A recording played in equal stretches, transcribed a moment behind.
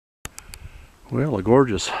Well, a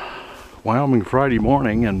gorgeous Wyoming Friday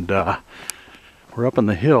morning, and we're up in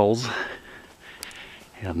the hills,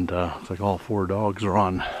 and looks like all 4 dogs are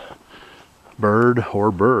on bird or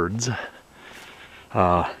birds.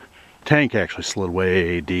 Tank actually slid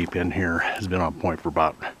way deep in here. Has been on point for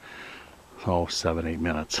about 7-8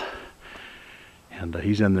 minutes, and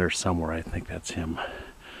he's in there somewhere. I think that's him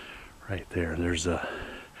right there. There's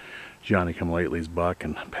Johnny Come Lately's buck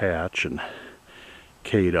and Patch and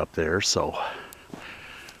Cade up there. So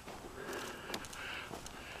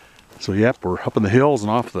yep, we're up in the hills and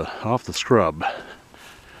off the scrub.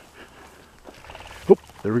 Oh,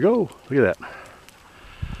 there we go. Look at that.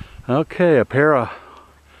 Okay, a pair of,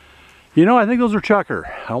 I think those are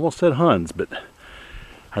Chukar. I almost said Huns, but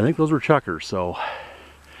I think those were Chukars. So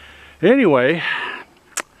anyway,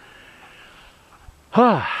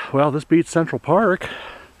 well, this beats Central Park.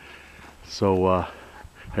 So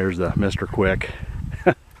there's the Mr. Quick.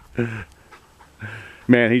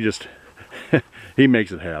 Man, he just he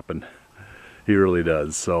makes it happen. He really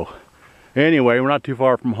does. So anyway, we're not too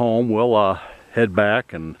far from home. We'll head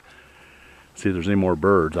back and see if there's any more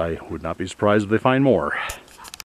birds. I would not be surprised if they find more.